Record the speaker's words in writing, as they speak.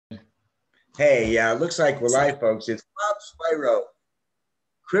Hey, looks like we're live, folks. It's Bob Spyro,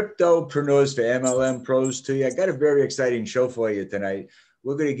 Cryptopreneurs for MLM Pros to you. I got a very exciting show for you tonight.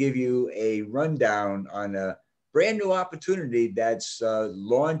 We're going to give you a rundown on a brand new opportunity that's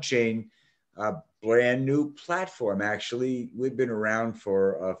launching a brand new platform. Actually, we've been around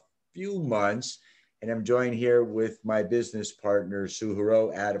for a few months, and I'm joined here with my business partner, Sue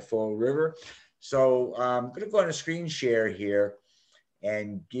Hero out of Fall River. So I'm going to go on a screen share here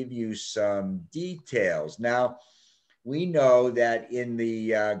and give you some details. Now, we know that in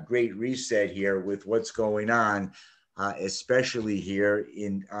the Great Reset here, with what's going on, especially here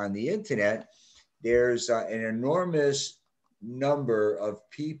in on the internet, there's an enormous number of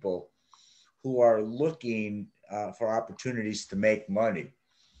people who are looking for opportunities to make money.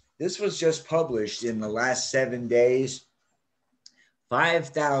 This was just published in the last 7 days.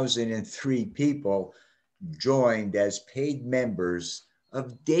 5,003 people joined as paid members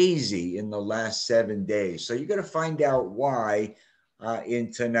of Daisy in the last 7 days. So you're going to find out why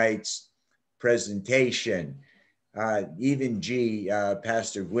in tonight's presentation. Even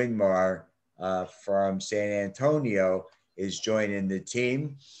Pastor Gwynmar from San Antonio is joining the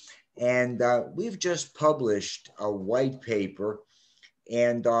team. And we've just published a white paper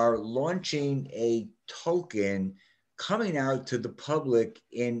and are launching a token coming out to the public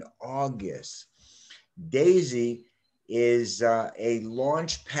in August. Daisy is a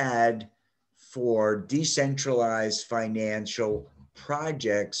launch pad for decentralized financial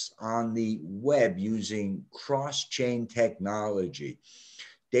projects on the web using cross chain technology.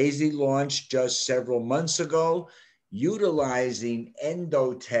 Daisy launched just several months ago utilizing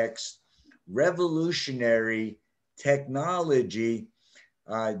Endotech's revolutionary technology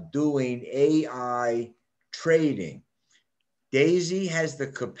doing AI trading. Daisy has the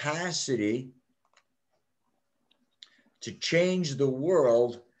capacity to change the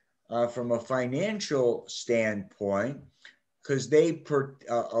world from a financial standpoint because they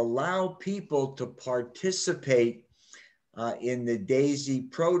allow people to participate in the Daisy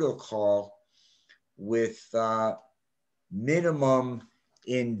protocol with minimum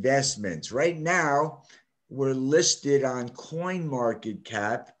investments. Right now, we're listed on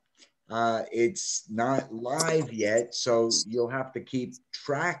CoinMarketCap. It's not live yet, so you'll have to keep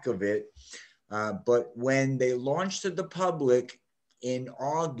track of it. But when they launch to the public in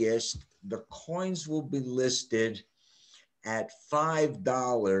August, the coins will be listed at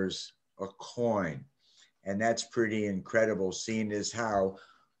 $5 a coin. And that's pretty incredible, seeing as how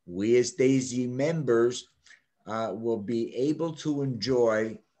we as Daisy members will be able to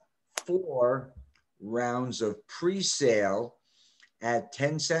enjoy 4 rounds of pre-sale at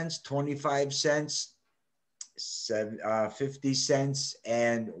 10 cents, 25 cents, 50 cents,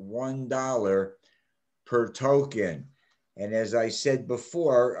 and $1 per token. And as I said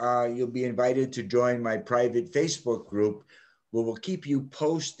before, you'll be invited to join my private Facebook group where we'll keep you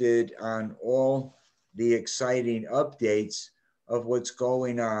posted on all the exciting updates of what's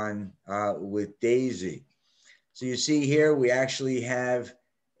going on with Daisy. So you see here, we actually have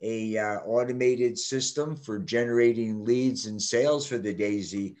a automated system for generating leads and sales for the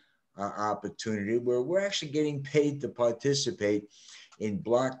Daisy opportunity, where we're actually getting paid to participate in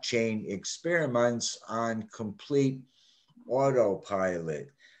blockchain experiments on complete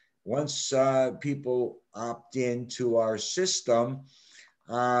autopilot. Once people opt into our system,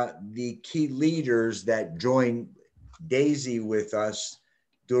 the key leaders that join Daisy with us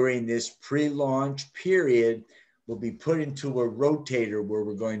during this pre-launch period will be put into a rotator where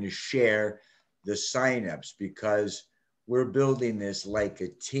we're going to share the signups because we're building this like a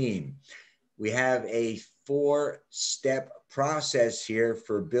team. We have a 4-step process here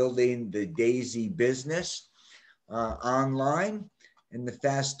for building the Daisy business online, and the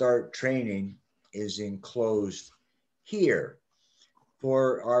Fast Start training is enclosed here.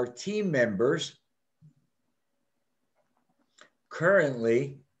 For our team members,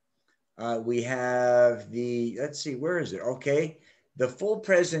 currently, we have the, let's see, where is it? Okay. The full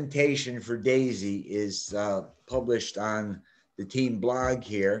presentation for Daisy is published on the team blog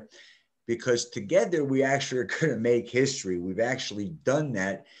here because together we actually are going to make history. We've actually done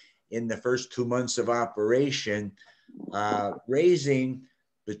that in the first 2 months of operation, raising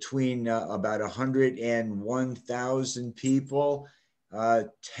between about 101,000 people,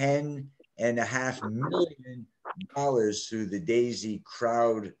 $10.5 million through the Daisy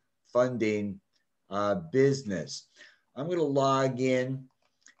crowdfunding business. I'm going to log in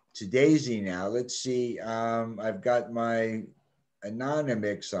to Daisy now. Let's see. I've got my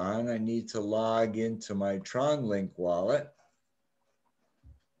Anonymix on. I need to log into my TronLink wallet.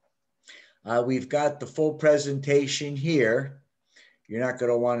 We've got the full presentation here. You're not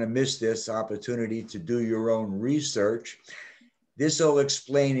going to want to miss this opportunity to do your own research. This will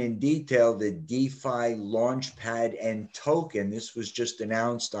explain in detail the DeFi Launchpad and token. This was just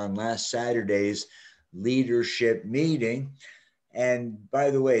announced on last Saturday's leadership meeting. And by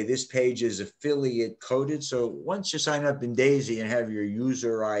the way, this page is affiliate coded. So once you sign up in Daisy and have your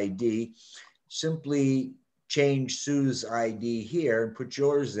user ID, simply change Sue's ID here and put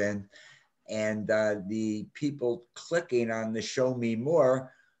yours in. And the people clicking on the Show Me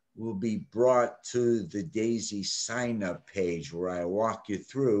More will be brought to the Daisy sign up page where I walk you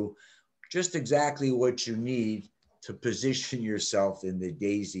through just exactly what you need to position yourself in the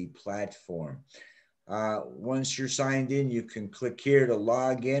Daisy platform. Once you're signed in, you can click here to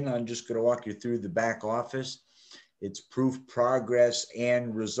log in. I'm just going to walk you through the back office. It's proof, progress,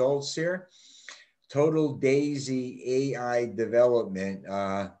 and results here. Total Daisy AI development,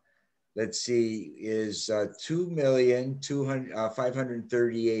 let's see, is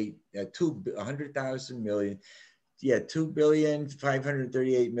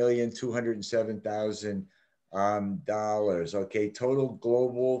 2,538,207,000 dollars. Okay, total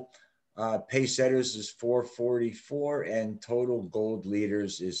global pace setters is 444 and total gold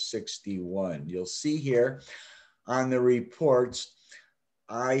leaders is 61. You'll see here on the reports,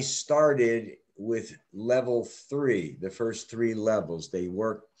 I started with level 3, the first 3 levels. They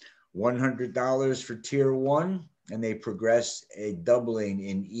work $100 for tier 1, and they progress a doubling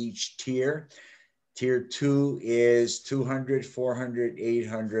in each tier. Tier 2 is 200, 400,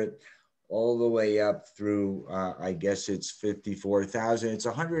 800, all the way up through, I guess it's 54,000. It's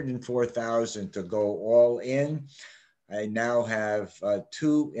 104,000 to go all in. I now have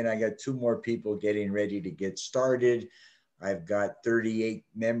 2, and I got 2 more people getting ready to get started. I've got 38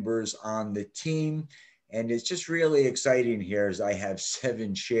 members on the team. And it's just really exciting here as I have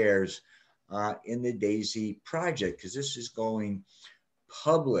 7 shares in the Daisy project because this is going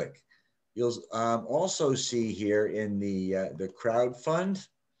public. You'll also see here in the crowd fund,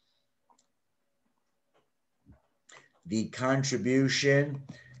 the contribution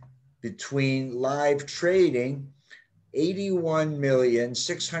between live trading,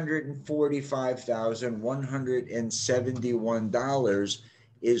 $81,645,171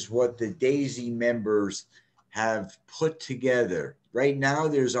 is what the Daisy members have put together. Right now,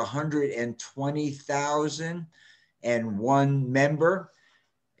 there's 120,001 member,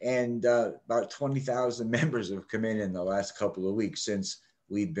 and about 20,000 members have come in the last couple of weeks since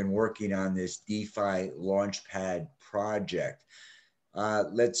we've been working on this DeFi Launchpad project.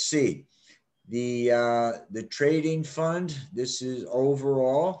 Let's see. The trading fund, this is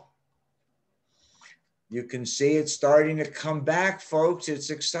overall. You can see it's starting to come back, folks. It's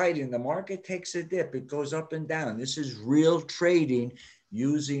exciting. The market takes a dip. It goes up and down. This is real trading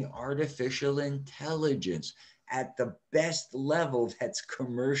using artificial intelligence at the best level that's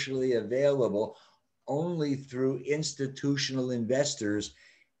commercially available only through institutional investors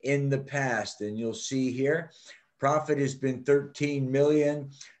in the past. And you'll see here, profit has been 13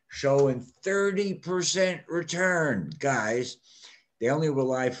 million, showing 30% return, guys. They only were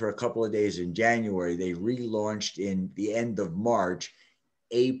live for a couple of days in January. They relaunched in the end of March,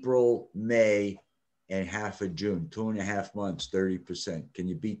 April, May, and half of June. 2.5 months, 30%. Can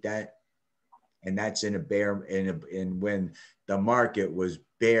you beat that? And that's in a bear, in when the market was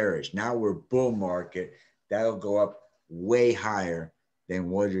bearish. Now we're bull market. That'll go up way higher than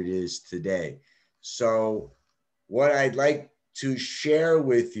what it is today. So what I'd like to share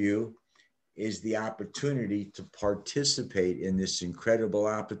with you is the opportunity to participate in this incredible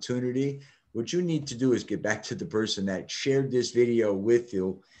opportunity. What you need to do is get back to the person that shared this video with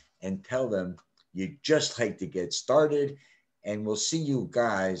you and tell them you'd just like to get started. And we'll see you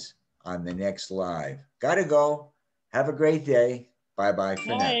guys on the next live. Gotta go. Have a great day. Bye-bye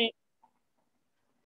for now.